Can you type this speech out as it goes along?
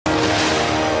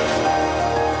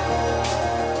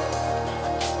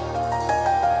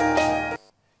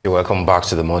You're welcome back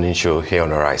to the morning show here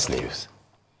on Arise News.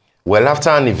 Well, after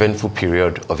an eventful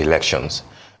period of elections,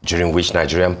 during which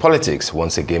Nigerian politics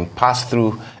once again passed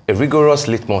through a rigorous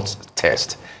litmus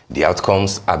test, the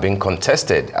outcomes are being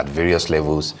contested at various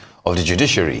levels of the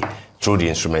judiciary through the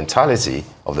instrumentality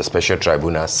of the special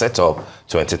tribunal set up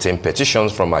to entertain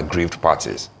petitions from aggrieved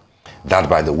parties. That,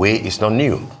 by the way, is not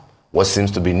new. What seems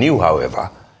to be new,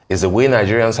 however, is the way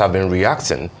Nigerians have been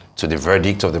reacting to the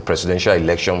verdict of the Presidential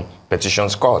Election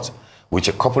Petitions Court, which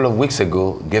a couple of weeks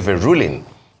ago gave a ruling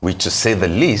which, to say the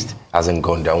least, hasn't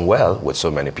gone down well with so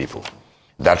many people.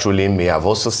 That ruling may have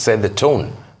also set the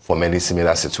tone for many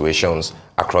similar situations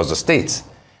across the states.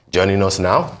 Joining us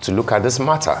now to look at this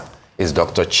matter is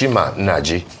Dr. Chima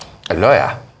Nnaji, a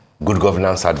lawyer, good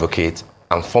governance advocate,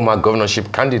 and former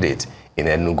governorship candidate in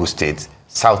Enugu State,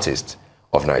 southeast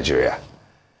of Nigeria.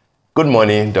 Good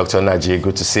morning, Dr. Nnaji.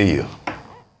 Good to see you.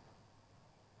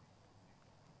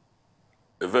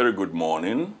 A very good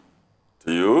morning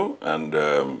to you and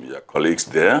your colleagues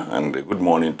there, and a good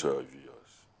morning to our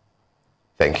viewers.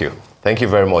 Thank you. Thank you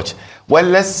very much. Well,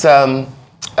 let's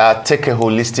take a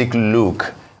holistic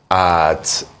look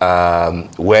at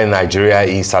where Nigeria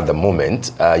is at the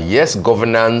moment. Yes,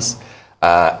 governance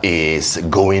is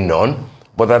going on,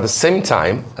 but at the same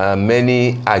time,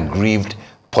 many aggrieved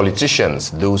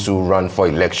politicians, those who run for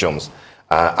elections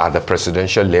at the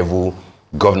presidential level,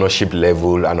 governorship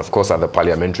level, and of course at the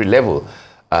parliamentary level,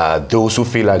 those who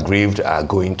feel aggrieved are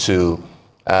going to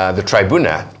the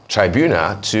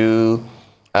tribunal to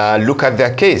look at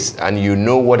their case. And you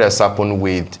know what has happened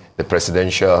with the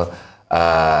presidential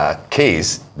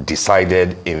case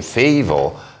decided in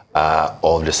favor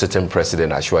of the sitting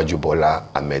president, Asiwaju Bola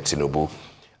Ahmed Tinubu.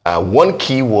 One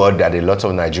key word that a lot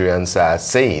of Nigerians are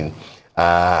saying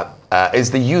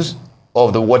is the use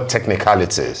of the word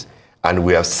technicalities. And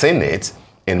we have seen it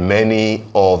in many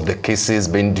of the cases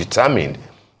being determined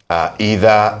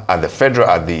either at the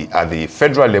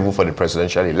federal level for the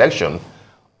presidential election,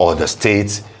 or the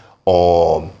state,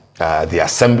 or the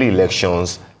assembly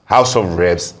elections, House of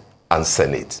Reps, and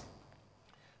Senate.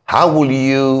 How will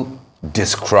you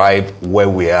describe where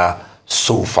we are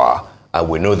so far?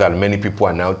 We know that many people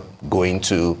are now going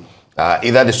to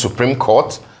either the Supreme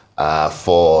Court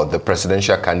for the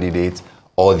presidential candidate,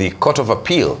 or the Court of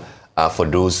Appeal for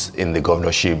those in the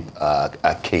governorship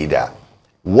cadre.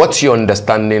 What's your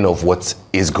understanding of what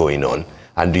is going on?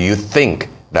 And do you think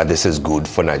that this is good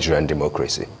for Nigerian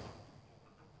democracy?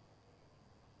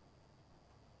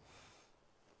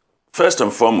 First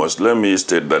and foremost, let me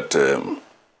state that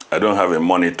I don't have a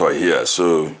monitor here,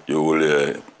 so you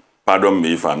will pardon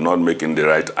me if I'm not making the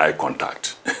right eye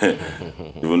contact,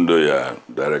 even though your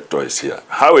director is here.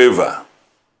 However,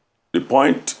 the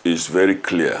point is very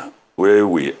clear. Where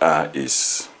we are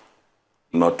is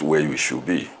not where we should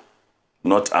be.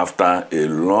 Not after a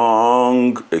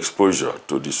long exposure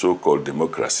to the so-called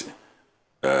democracy,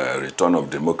 return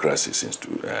of democracy since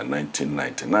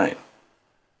 1999.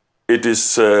 It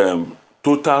is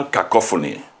total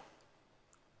cacophony.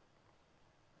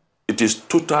 It is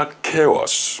total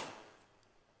chaos.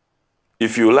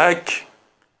 If you like,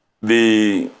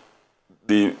 the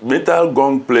metal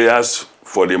gong players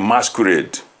for the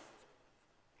masquerade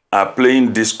are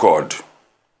playing discord,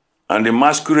 and the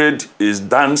masquerade is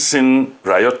dancing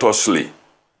riotously,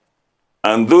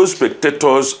 and those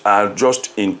spectators are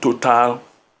just in total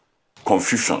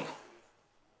confusion.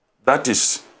 That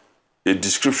is a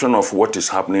description of what is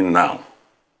happening now.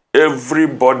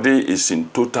 Everybody is in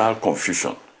total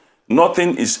confusion.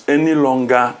 Nothing is any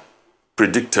longer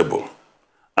predictable.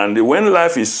 And when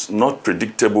life is not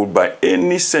predictable by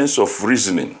any sense of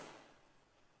reasoning,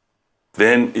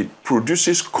 then it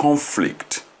produces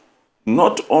conflict,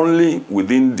 not only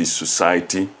within the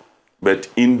society, but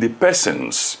in the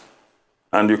persons.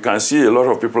 And you can see a lot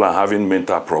of people are having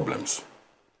mental problems.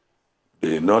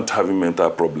 They're not having mental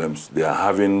problems, they are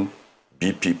having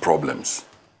BP problems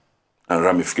and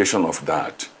ramification of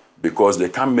that, because they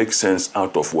can't make sense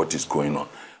out of what is going on.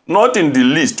 Not in the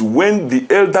least when the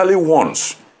elderly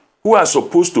ones who are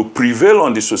supposed to prevail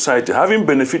on the society, having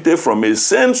benefited from a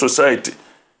sane society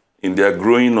in their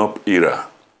growing up era,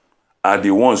 are the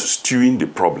ones stewing the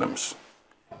problems.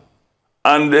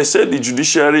 And they said the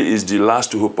judiciary is the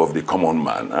last hope of the common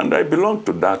man, and I belong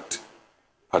to that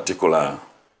particular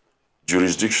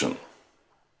jurisdiction.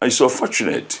 It's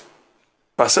unfortunate.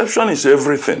 Perception is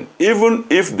everything. Even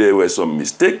if there were some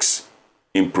mistakes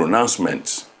in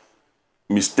pronouncements,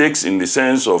 mistakes in the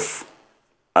sense of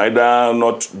either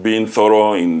not being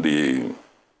thorough in the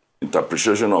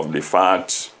interpretation of the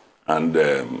facts and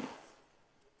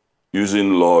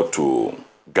using law to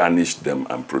garnish them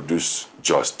and produce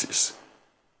justice.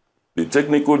 The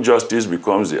technical justice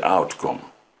becomes the outcome.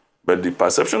 But the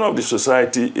perception of the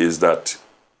society is that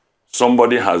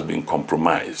somebody has been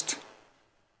compromised.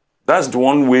 That's the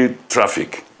one-way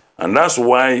traffic. And that's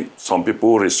why some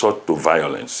people resort to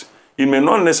violence. It may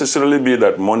not necessarily be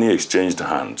that money exchanged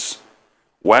hands.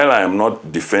 While I am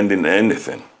not defending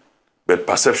anything, but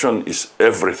perception is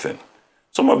everything.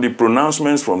 Some of the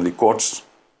pronouncements from the courts,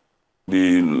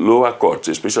 the lower courts,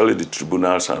 especially the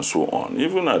tribunals and so on,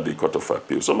 even at the Court of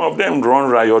Appeal, some of them run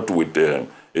riot with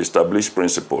established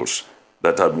principles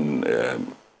that have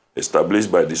been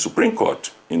established by the Supreme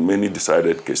Court in many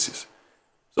decided cases.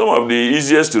 Some of the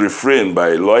easiest refrain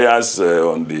by lawyers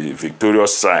on the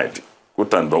victorious side,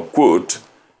 quote and unquote,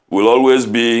 will always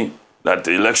be that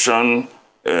the election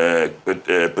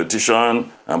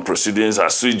petition and proceedings are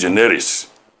sui generis.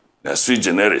 They are sui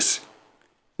generis.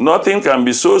 Nothing can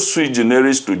be so sui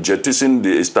generis to jettison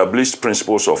the established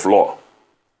principles of law.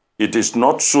 It is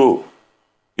not so.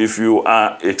 If you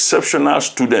are an exceptional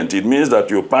student, it means that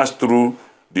you pass through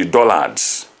the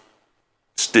dullards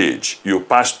stage. You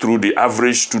pass through the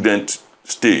average student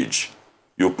stage.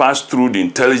 You pass through the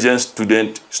intelligent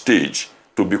student stage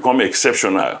to become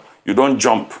exceptional. You don't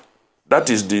jump. That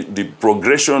is the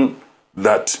progression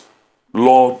that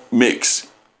law makes.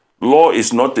 Law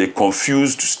is not a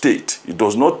confused state. It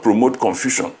does not promote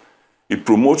confusion. It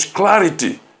promotes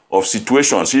clarity of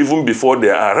situations even before they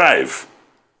arrive,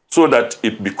 so that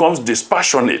it becomes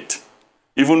dispassionate,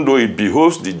 even though it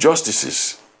behoves the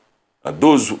justices and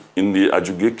those in the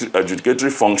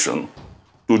adjudicatory function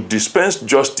to dispense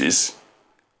justice.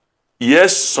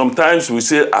 Yes, sometimes we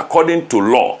say according to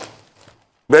law,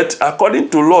 but according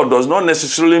to law does not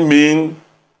necessarily mean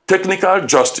technical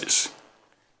justice.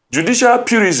 Judicial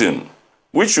purism,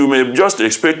 which you may just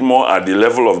expect more at the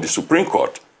level of the Supreme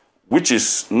Court, which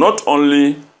is not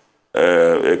only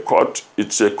a court,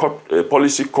 it's a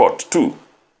policy court too.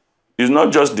 It's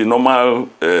not just the normal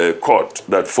court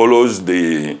that follows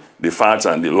the facts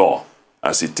and the law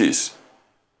as it is.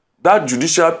 That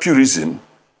judicial purism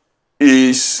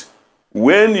is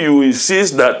when you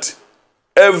insist that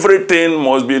everything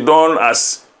must be done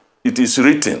as it is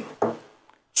written,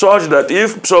 such that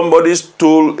if somebody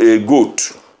stole a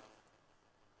goat,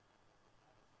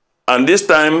 and this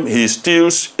time he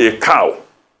steals a cow,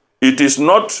 it is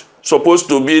not supposed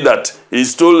to be that he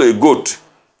stole a goat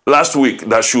last week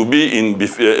that should be in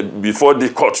before the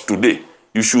court today.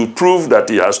 You should prove that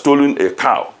he has stolen a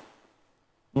cow.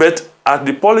 But at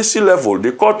the policy level,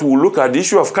 the court will look at the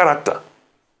issue of character.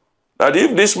 That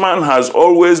if this man has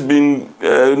always been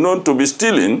known to be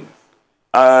stealing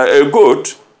a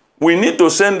goat, we need to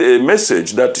send a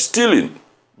message that stealing,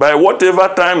 by whatever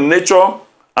time, nature,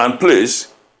 and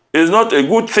place, is not a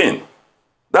good thing.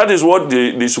 That is what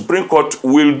the Supreme Court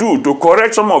will do to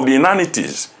correct some of the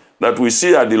inanities that we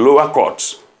see at the lower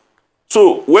courts.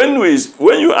 So when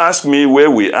you ask me where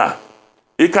we are,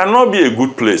 it cannot be a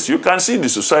good place. You can see the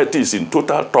society is in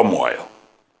total turmoil.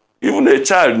 Even a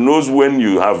child knows when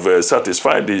you have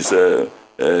satisfied his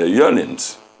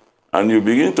yearnings, and you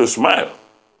begin to smile.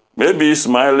 Maybe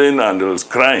smiling and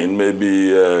crying may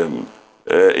be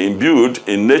imbued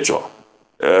in nature,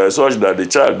 such that the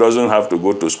child doesn't have to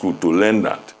go to school to learn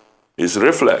that. It's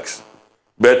reflex.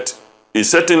 But he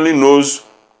certainly knows,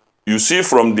 you see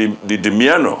from the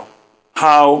demeanor,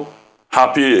 how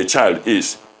happy a child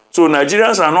is. So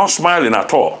Nigerians are not smiling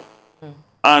at all.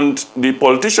 And the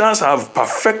politicians have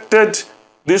perfected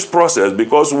this process,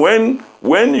 because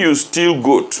when you steal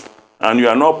goat and you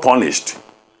are not punished,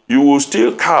 you will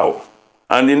steal cow,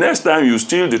 and the next time you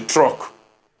steal the truck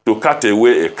to cut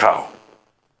away a cow.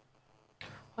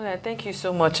 Well, thank you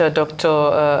so much, Dr.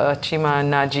 Chima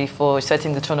and Nnaji, for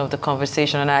setting the tone of the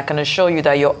conversation, and I can assure you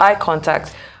that your eye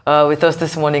contact with us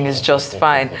this morning is just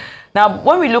fine. Now,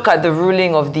 when we look at the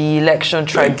ruling of the Election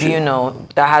Tribunal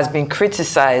that has been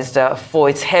criticized for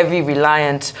its heavy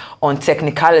reliance on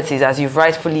technicalities, as you've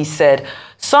rightfully said,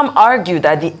 some argue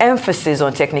that the emphasis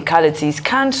on technicalities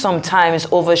can sometimes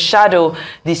overshadow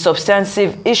the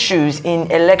substantive issues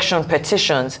in election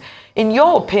petitions. In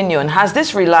your opinion, has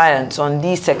this reliance on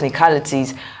these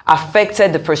technicalities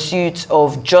affected the pursuit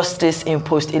of justice in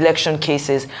post-election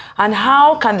cases? And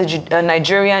how can the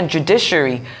Nigerian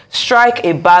judiciary strike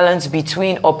a balance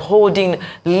between upholding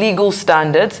legal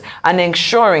standards and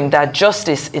ensuring that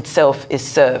justice itself is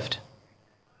served?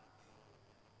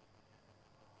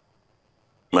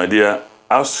 My dear,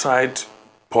 outside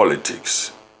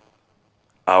politics,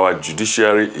 our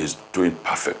judiciary is doing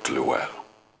perfectly well.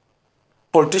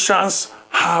 Politicians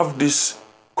have these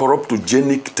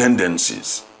corruptogenic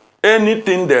tendencies.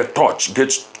 Anything they touch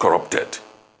gets corrupted.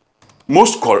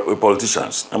 Most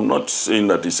politicians, I'm not saying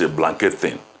that it's a blanket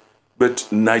thing, But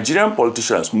Nigerian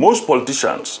politicians, most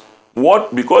politicians,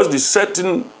 because the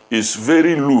setting is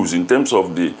very loose in terms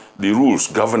of the rules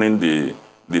governing the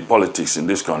politics in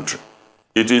this country.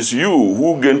 It is you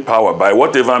who gain power by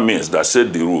whatever means that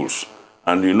set the rules,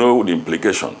 and you know the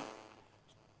implication.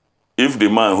 If the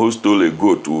man who stole a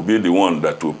goat will be the one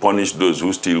that will punish those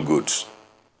who steal goats,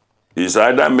 he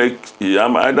either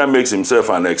makes himself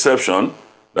an exception,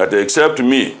 that except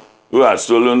me, who had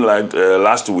stolen like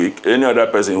last week, any other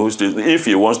person who steals, if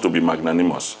he wants to be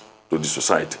magnanimous to the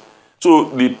society. So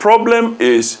the problem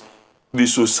is the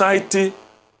society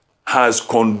has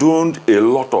condoned a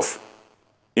lot of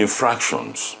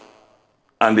infractions,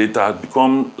 and it has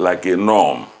become like a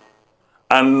norm.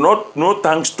 And no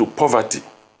thanks to poverty,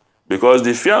 because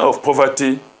the fear of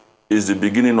poverty is the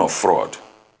beginning of fraud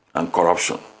and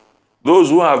corruption.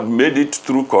 Those who have made it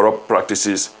through corrupt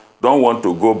practices don't want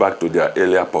to go back to their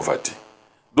earlier poverty.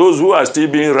 Those who are still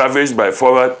being ravaged by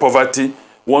poverty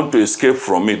want to escape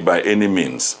from it by any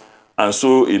means. And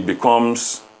so it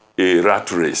becomes a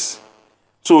rat race.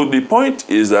 So the point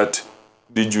is that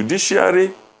the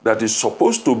judiciary that is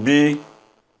supposed to be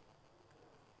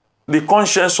the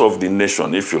conscience of the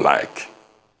nation, if you like,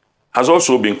 has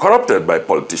also been corrupted by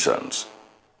politicians.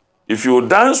 If you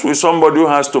dance with somebody who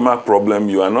has stomach problem,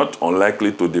 you are not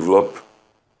unlikely to develop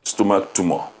stomach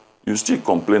tumor. You still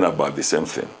complain about the same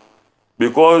thing.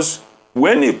 Because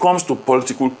when it comes to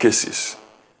political cases,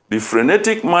 the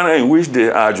frenetic manner in which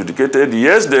they are adjudicated,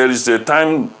 yes, there is a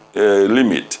time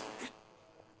limit.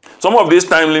 Some of these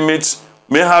time limits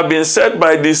may have been set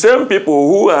by the same people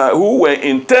who were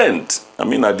intent,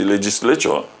 at the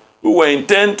legislature, who were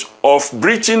intent of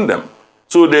breaching them.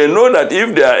 So they know that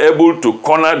if they are able to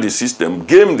corner the system,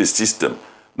 game the system,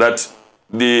 that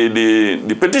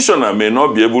the petitioner may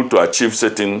not be able to achieve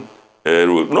certain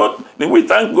rules. We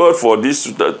thank God for this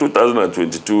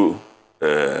 2022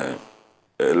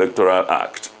 Electoral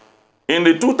Act. In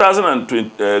the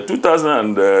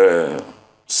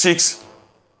 2006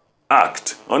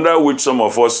 Act, under which some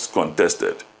of us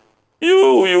contested,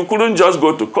 you couldn't just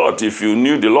go to court if you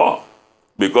knew the law,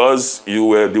 because you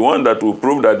were the one that would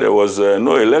prove that there was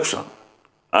no election.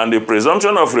 And the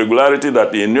presumption of regularity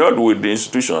that inured with the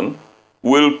institution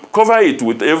will cover it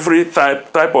with every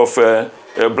type of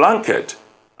blanket.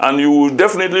 And you will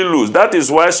definitely lose. That is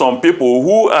why some people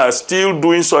who are still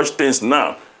doing such things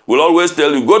now will always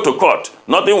tell you, go to court.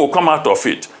 Nothing will come out of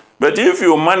it. But if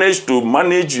you manage to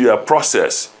manage your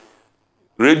process,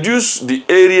 reduce the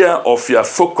area of your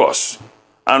focus,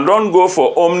 and don't go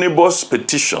for omnibus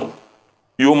petition,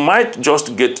 you might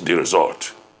just get the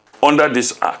result under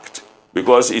this act,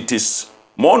 because it is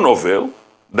more novel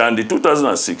than the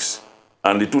 2006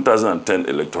 and the 2010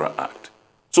 Electoral Act.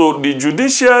 So the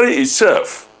judiciary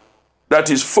itself that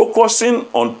is focusing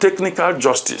on technical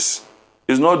justice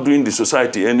is not doing the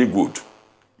society any good.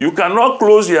 You cannot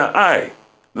close your eye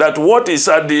that what is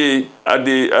at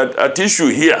issue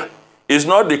here is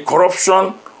not the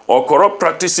corruption or corrupt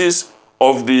practices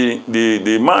of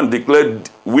the man declared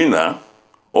winner,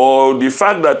 or the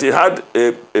fact that he had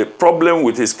a problem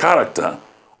with his character,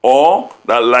 or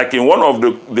that, like in one of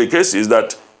the cases,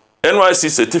 that NYC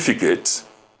certificates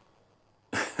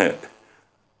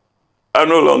are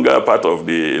no longer a part of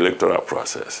the electoral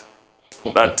process.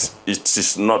 That it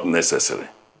is not necessary.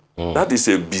 That is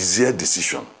a bizarre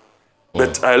decision.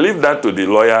 But I leave that to the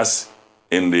lawyers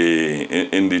in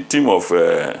the team of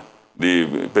the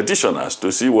petitioners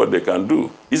to see what they can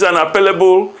do. It's an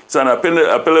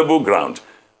appellable ground.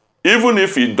 Even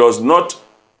if it does not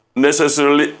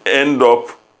necessarily end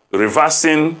up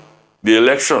reversing the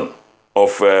election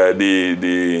of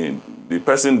the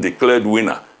person declared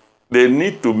winner, they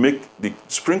need to make, the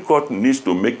Supreme Court needs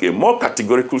to make a more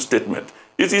categorical statement.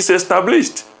 It is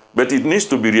established, but it needs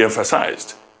to be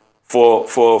re-emphasized for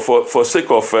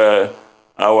sake of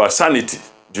our sanity,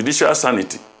 judicial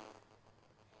sanity.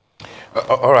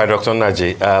 All right, Dr.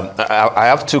 Nnaji, I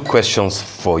have two questions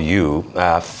for you.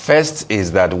 First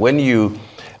is that when you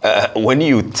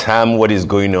term what is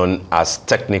going on as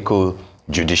technical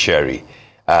judiciary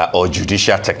or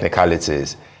judicial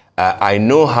technicalities, I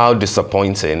know how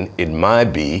disappointing it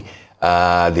might be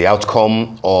the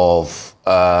outcome of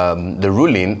the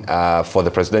ruling for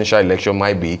the presidential election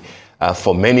might be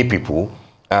for many people,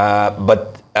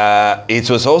 but it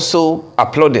was also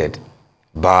applauded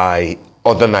by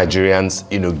other Nigerians,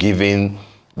 given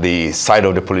the side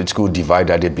of the political divide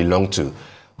that they belong to.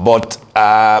 But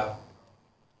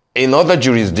in other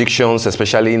jurisdictions,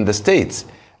 especially in the states,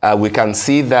 we can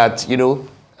see that,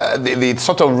 the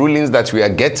sort of rulings that we are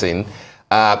getting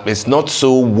is not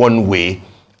so one way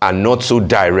and not so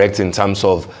direct in terms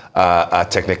of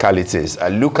technicalities.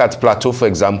 Look at Plateau, for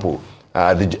example.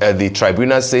 The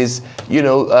tribunal says, you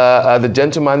know, the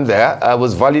gentleman there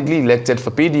was validly elected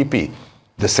for PDP.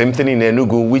 The same thing in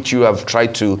Enugu, which you have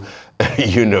tried to,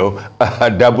 you know,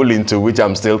 dabble into, which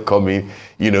I'm still coming,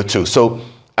 you know, to. So,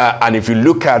 and if you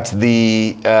look at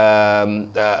the,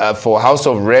 for House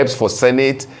of Reps, for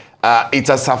Senate, it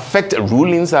has affected,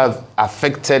 rulings have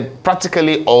affected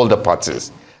practically all the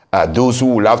parties. Those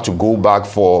who will have to go back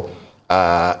for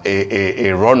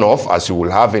a runoff, as you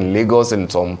will have in Lagos in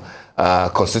some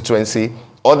constituency.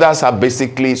 Others are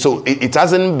basically, so it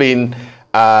hasn't been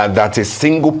that a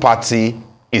single party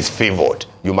is favored.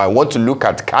 You might want to look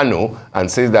at Kano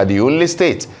and say that the only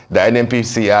state the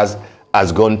NNPC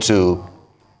has gone to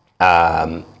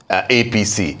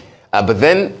APC. But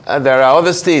then there are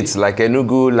other states like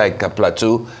Enugu, like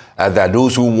Plateau, that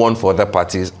those who won for other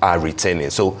parties are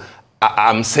retaining. So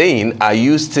I'm saying, will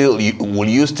you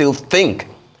still think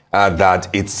that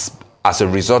it's as a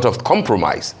result of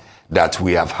compromise that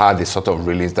we have had the sort of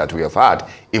release that we have had,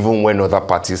 even when other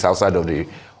parties outside of the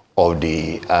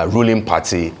ruling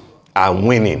party are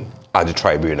winning at the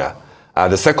tribunal?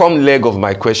 The second leg of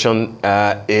my question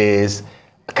is,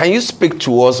 can you speak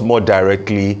to us more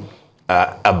directly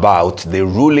about the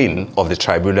ruling of the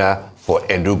tribunal for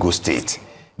Enugu State,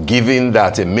 given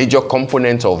that a major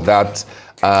component of that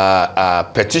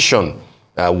petition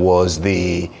was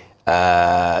the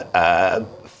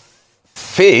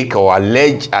fake or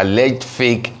alleged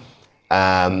fake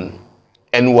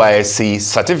NYSC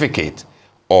certificate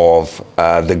of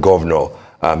the governor,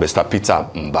 Mr. Peter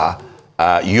Mba.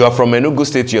 You are from Enugu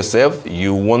State yourself.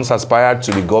 You once aspired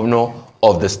to be governor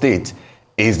of the state.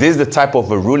 Is this the type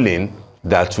of a ruling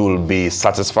that will be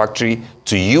satisfactory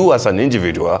to you as an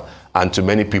individual and to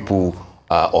many people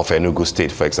of Enugu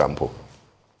State, for example?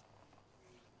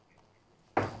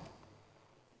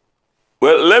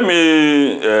 Well, let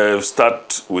me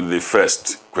start with the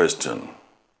first question.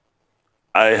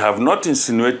 I have not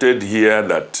insinuated here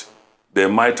that there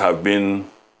might have been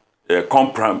a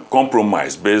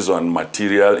compromise based on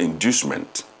material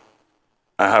inducement.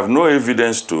 I have no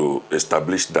evidence to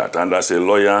establish that, and as a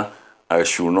lawyer, I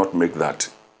should not make that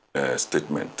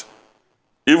statement.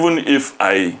 Even if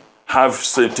I have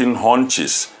certain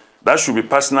hunches, that should be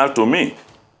personal to me.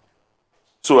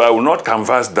 So I will not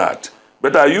canvass that.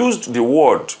 But I used the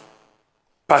word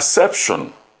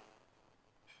perception.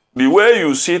 The way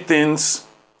you see things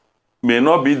may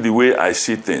not be the way I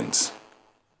see things.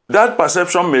 That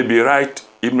perception may be right,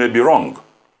 it may be wrong.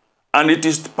 And it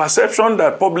is perception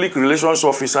that public relations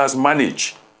officers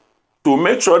manage to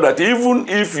make sure that even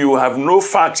if you have no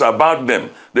facts about them,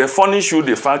 they furnish you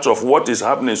the facts of what is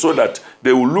happening so that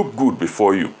they will look good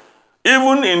before you.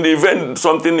 Even in the event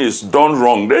something is done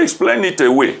wrong, they explain it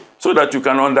away so that you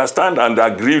can understand and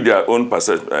agree their own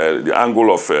the angle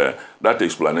of that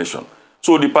explanation.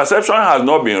 So the perception has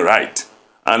not been right,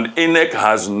 and INEC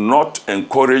has not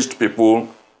encouraged people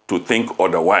to think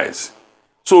otherwise.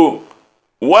 So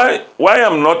why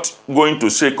I'm not going to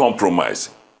say compromise?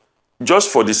 Just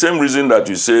for the same reason that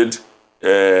you said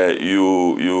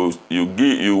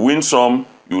you win some,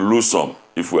 you lose some,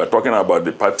 if we are talking about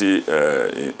the party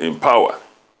in power.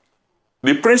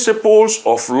 The principles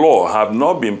of law have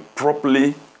not been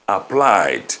properly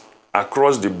applied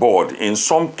across the board in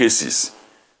some cases.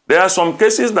 There are some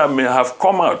cases that may have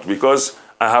come out because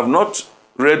I have not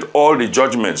read all the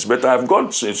judgments, but I've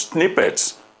got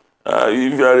snippets.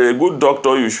 If you are a good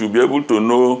doctor, you should be able to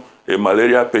know a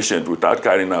malaria patient without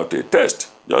carrying out a test,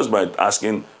 just by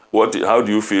asking, how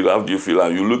do you feel, and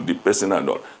you look the person and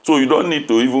all. So you don't need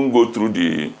to even go through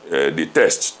the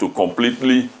test to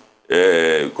completely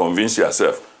convince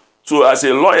yourself. So as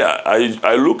a lawyer,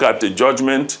 I look at the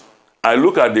judgment, I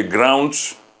look at the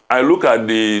grounds, I look at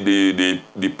the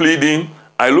pleading,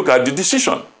 I look at the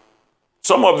decision.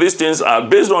 Some of these things are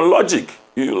based on logic.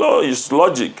 Law is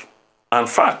logic and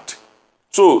fact.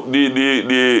 So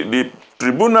the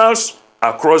tribunals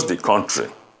across the country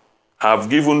have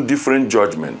given different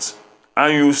judgments,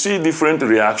 and you see different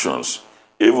reactions.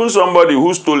 Even somebody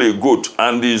who stole a goat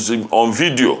and is on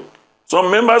video, some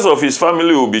members of his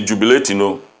family will be jubilating.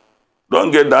 No,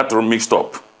 don't get that mixed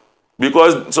up,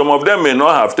 because some of them may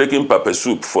not have taken pepper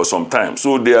soup for some time,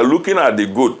 so they are looking at the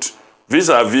goat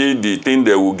vis-a-vis the thing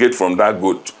they will get from that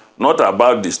goat, not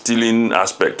about the stealing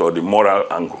aspect or the moral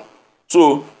angle.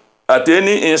 So at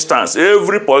any instance,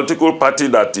 every political party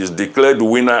that is declared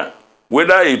winner,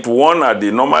 whether it won at the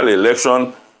normal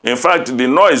election, in fact, the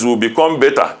noise will become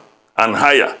better and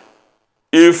higher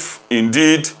if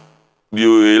indeed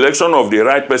the election of the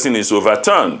right person is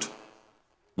overturned,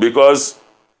 because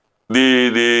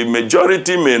the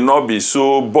majority may not be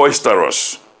so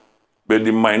boisterous, but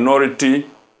the minority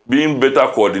being better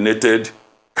coordinated,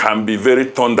 can be very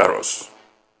thunderous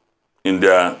in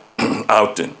their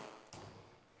outing.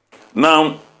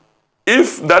 Now,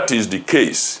 if that is the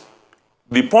case,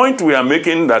 the point we are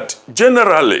making that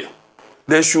generally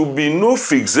there should be no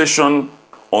fixation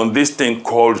on this thing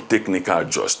called technical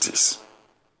justice.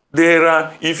 There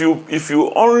are, if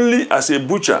you only as a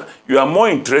butcher, you are more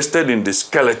interested in the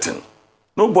skeleton,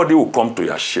 nobody will come to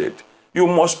your shed. You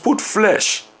must put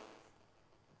flesh.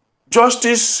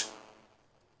 Justice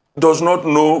does not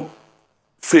know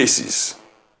faces.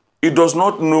 It does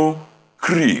not know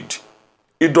creed.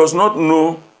 It does not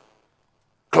know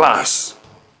class,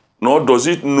 nor does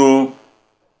it know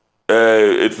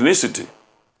ethnicity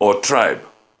or tribe.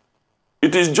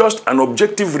 It is just an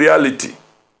objective reality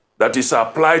that is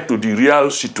applied to the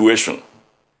real situation.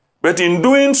 But in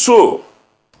doing so,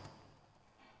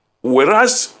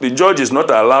 whereas the judge is not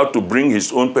allowed to bring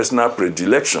his own personal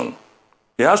predilection,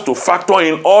 he has to factor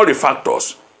in all the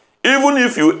factors. Even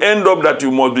if you end up that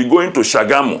you must be going to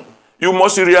Shagamu, you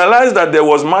must realize that there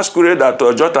was masquerade at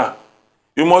Ojota.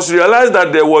 You must realize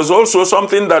that there was also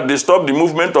something that disturbed the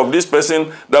movement of this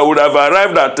person that would have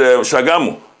arrived at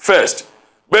Shagamu first.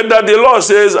 But that the law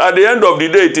says at the end of the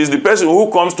day, it is the person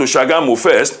who comes to Shagamu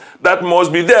first that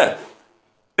must be there.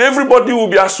 Everybody will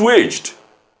be assuaged.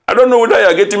 I don't know whether you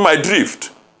are getting my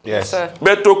drift. Yes, sir.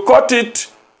 But to cut it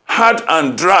hard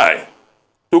and dry,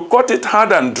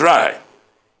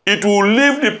 it will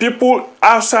leave the people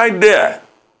outside there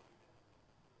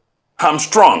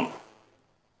hamstrung.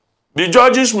 The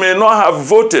judges may not have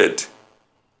voted.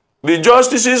 The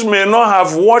justices may not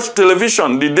have watched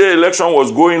television the day election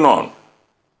was going on.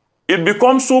 It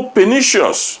becomes so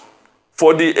pernicious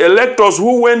for the electors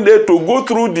who went there to go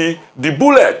through the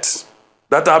bullets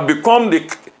that have become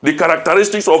the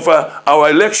characteristics of our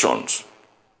elections.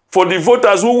 For the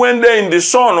voters who went there in the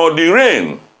sun or the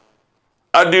rain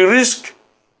at the risk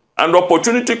and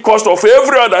opportunity cost of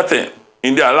every other thing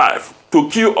in their life to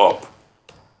queue up.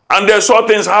 And they saw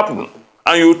things happen.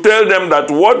 And you tell them that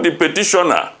what the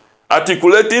petitioner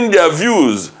articulating their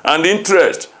views and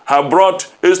interest have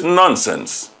brought is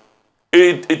nonsense.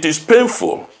 It is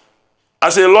painful.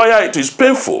 As a lawyer, it is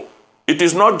painful. It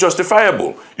is not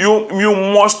justifiable. You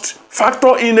must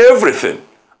factor in everything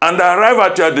and arrive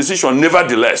at your decision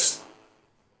nevertheless.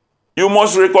 You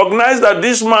must recognize that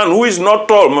this man who is not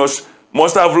tall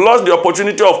must have lost the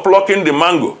opportunity of plucking the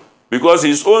mango because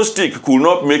his own stick could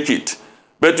not make it.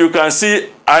 But you can see,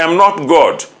 I am not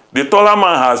God. The taller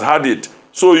man has had it.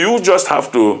 So you just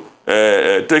have to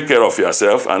take care of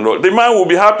yourself. And all. The man will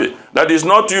be happy that it's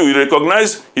not you. He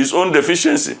recognized his own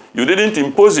deficiency. You didn't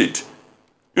impose it.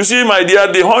 You see, my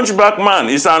dear, the hunchback man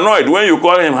is annoyed when you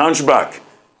call him hunchback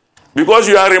because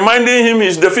you are reminding him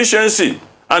his deficiency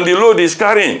and the load he's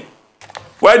carrying.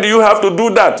 Why do you have to do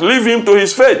that? Leave him to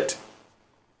his fate.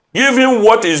 Give him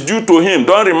what is due to him.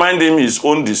 Don't remind him his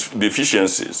own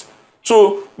deficiencies.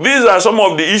 So these are some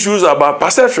of the issues about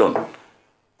perception.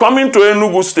 Coming to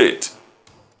Enugu State,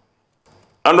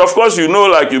 and of course, you know,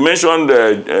 like you mentioned,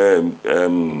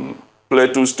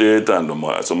 Plateau State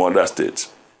and some other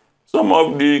states. Some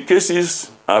of the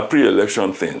cases are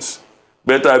pre-election things.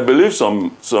 But I believe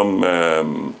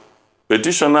some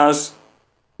petitioners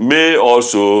may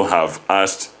also have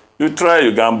asked, you try,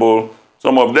 you gamble.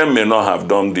 Some of them may not have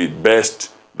done the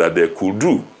best that they could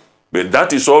do. But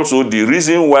that is also the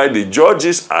reason why the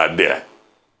judges are there.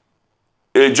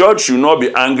 A judge should not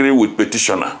be angry with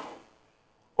petitioner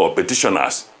or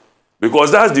petitioners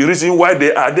because that's the reason why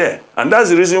they are there. And that's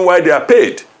the reason why they are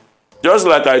paid. Just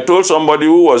like I told somebody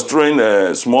who was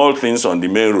throwing small things on the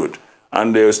main road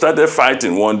and they started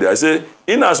fighting one day. I said,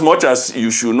 in as much as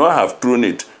you should not have thrown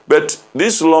it, but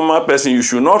this lawman person, you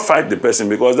should not fight the person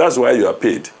because that's why you are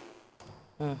paid.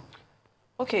 Mm.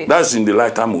 Okay. That's in the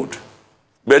lighter mood.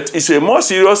 But it's a more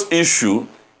serious issue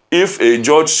if a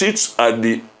judge sits at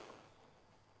the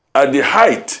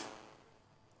height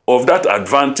of that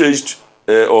advantaged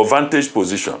or vantage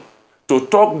position to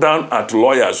talk down at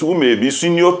lawyers who may be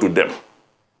senior to them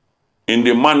in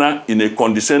a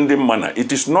condescending manner.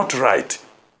 It is not right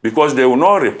because they will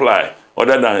not reply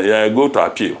other than go to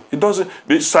appeal. It doesn't.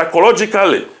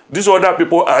 Psychologically, these other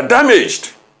people are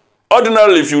damaged.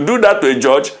 Ordinarily, if you do that to a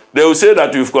judge, they will say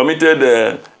that you've committed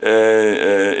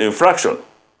infraction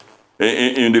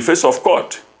in the face of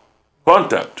court,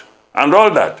 contempt, and all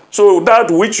that. So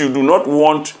that which you do not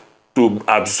want to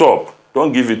absorb,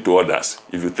 don't give it to others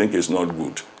if you think it's not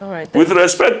good. All right. With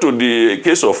respect to the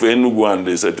case of Enugu and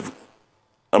the certificate,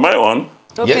 am I on?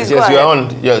 No, yes, you are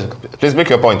on. Yes, please make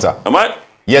your point, sir. Am I?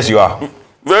 Yes, you are.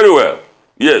 Very well.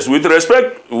 Yes, with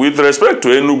respect to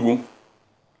Enugu,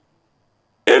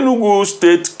 Enugu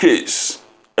State case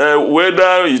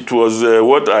whether it was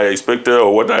what I expected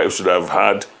or what I should have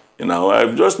had,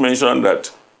 I've just mentioned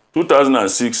that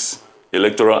 2006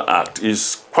 Electoral Act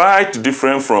is quite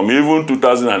different from even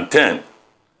 2010,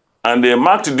 and a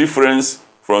marked difference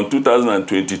from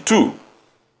 2022,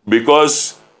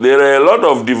 because there are a lot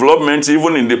of developments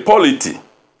even in the polity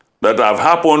that have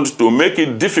happened to make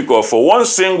it difficult for one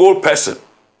single person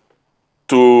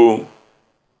to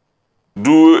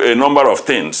do a number of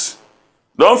things.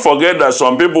 Don't forget that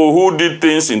some people who did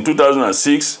things in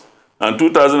 2006 and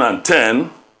 2010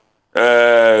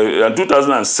 and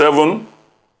 2007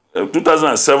 and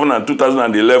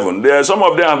 2011, some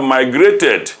of them have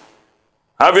migrated,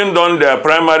 having done their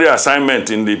primary assignment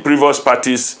in the previous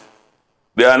parties.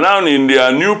 They are now in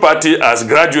their new party as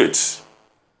graduates.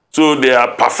 So they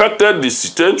have perfected the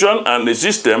situation and the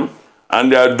system,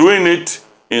 and they are doing it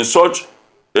in such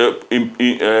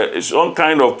some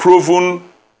kind of proven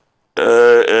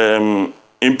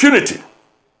impunity.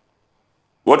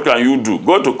 What can you do?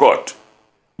 Go to court.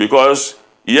 Because,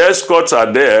 yes, courts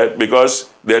are there because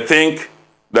they think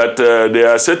that there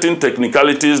are certain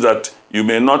technicalities that you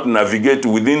may not navigate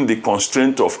within the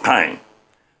constraint of time.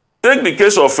 Take the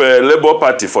case of Labour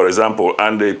Party, for example,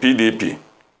 and the PDP.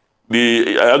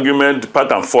 The argument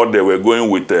back and forth they were going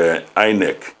with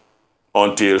INEC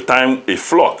until time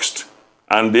effluxed,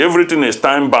 and everything is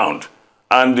time-bound.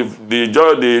 And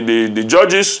the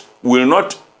judges will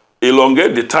not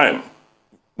elongate the time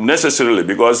necessarily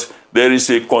because there is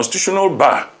a constitutional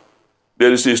bar,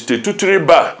 there is a statutory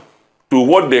bar to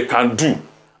what they can do,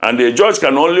 and the judge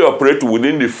can only operate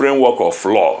within the framework of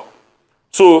law.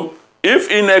 So if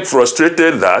INEC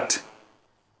frustrated that,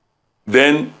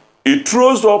 then it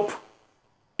throws up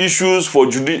issues for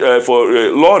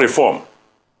law reform.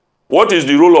 What is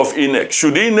the role of INEC?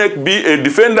 Should INEC be a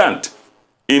defendant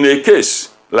in a case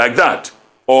like that,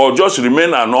 or just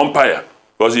remain an umpire?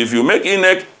 Because if you make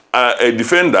INEC a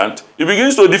defendant, it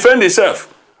begins to defend itself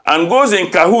and goes in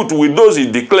cahoot with those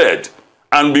it declared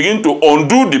and begin to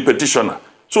undo the petitioner.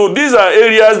 So these are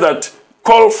areas that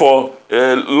call for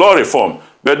law reform,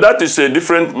 but that is a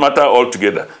different matter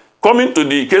altogether. Coming to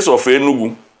the case of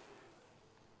Enugu,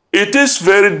 it is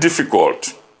very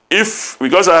difficult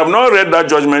because I have not read that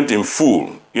judgment in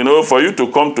full. For you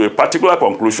to come to a particular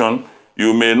conclusion,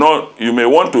 you may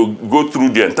want to go through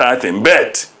the entire thing.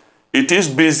 But it is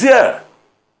bizarre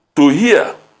to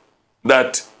hear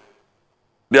that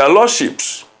their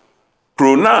lordships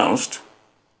pronounced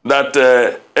that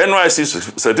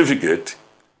NYC certificate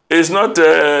is not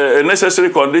a necessary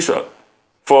condition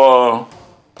for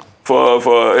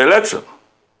election.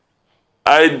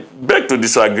 I beg to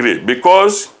disagree,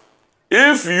 because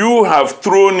if you have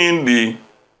thrown in the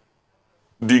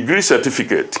degree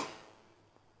certificate,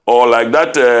 or like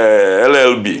that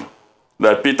LLB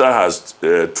that Peter has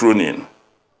thrown in,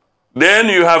 then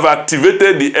you have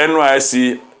activated the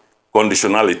NYC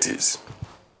conditionalities.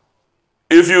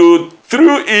 If you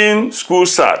threw in school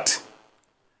cert,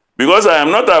 because I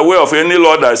am not aware of any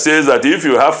law that says that if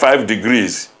you have 5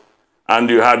 degrees and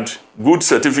you had good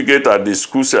certificate at the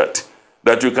school cert,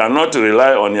 that you cannot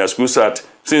rely on your school cert,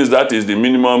 since that is the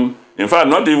minimum. In fact,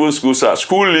 not even school cert,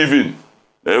 school leaving,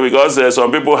 because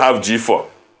some people have G4.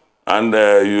 And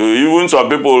even some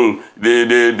people,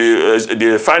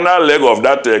 the final leg of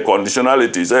that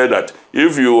conditionality say that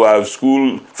if you have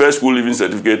first school leaving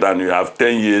certificate and you have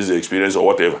 10 years experience or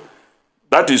whatever,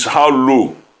 that is how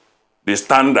low the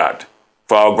standard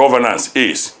for our governance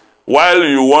is. While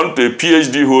you want a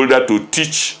PhD holder to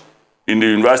teach in the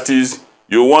universities,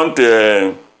 you want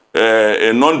a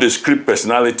nondescript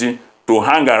personality to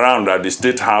hang around at the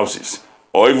state houses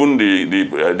or even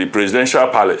the presidential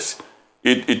palace.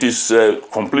 It is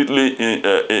completely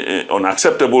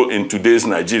unacceptable in today's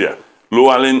Nigeria,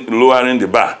 lowering the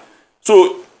bar.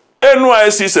 So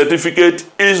NYC certificate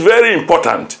is very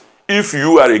important if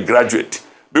you are a graduate,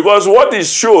 because what it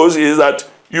shows is that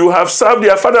you have served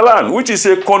your fatherland, which is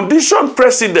a condition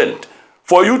precedent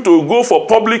for you to go for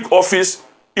public office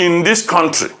in this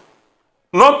country.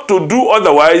 Not to do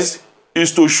otherwise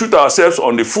is to shoot ourselves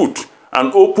on the foot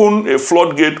and open a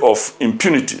floodgate of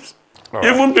impunities. Right.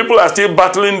 Even people are still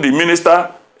battling the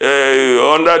minister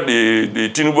under the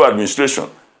Tinubu administration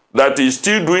that is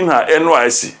still doing her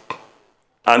NYC,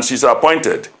 and she's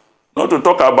appointed. Not to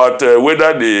talk about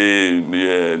whether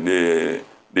the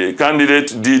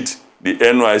candidate did the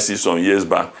NYC some years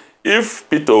back. If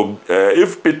Peter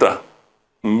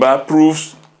Mba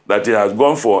proves that he has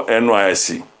gone for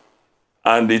NYC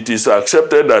and it is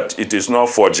accepted that it is not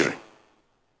forgery,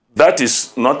 that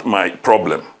is not my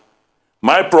problem.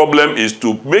 My problem is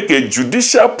to make a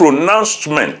judicial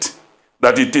pronouncement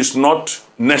that it is not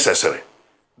necessary.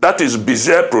 That is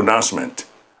bizarre pronouncement,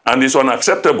 and it's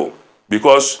unacceptable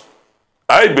because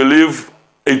I believe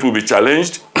it will be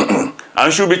challenged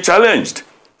and should be challenged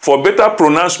for better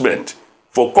pronouncement,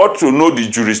 for court to know the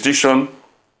jurisdiction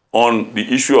on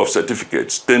the issue of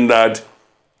certificates tendered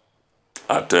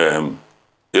at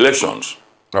elections.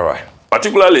 All right.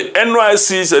 Particularly,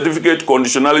 NYSC certificate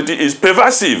conditionality is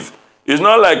pervasive. It's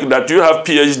not like that you have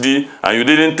PhD and you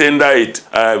didn't tender it,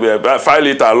 file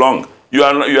it along. You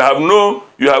have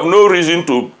no reason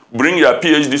to bring your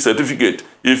PhD certificate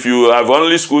if you have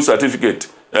only school certificate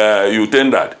you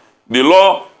tendered. The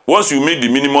law, once you meet the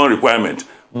minimum requirement,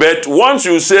 but once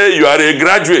you say you are a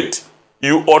graduate,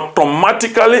 you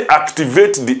automatically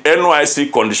activate the NYSC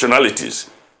conditionalities.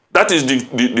 That is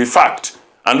the fact,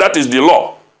 and that is the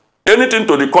law. Anything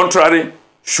to the contrary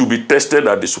should be tested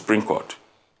at the Supreme Court.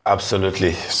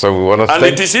 Absolutely. So we want to and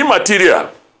it is immaterial.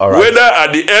 All right. Whether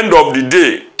at the end of the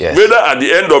day,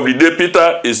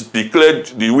 Peter is declared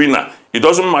the winner, it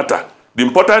doesn't matter. The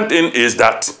important thing is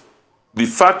that the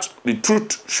fact, the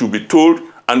truth should be told,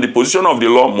 and the position of the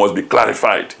law must be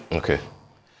clarified. Okay.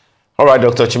 All right,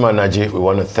 Dr. Chima Nnaji, we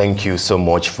want to thank you so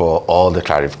much for all the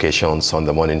clarifications on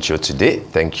the morning show today.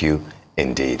 Thank you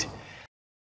indeed.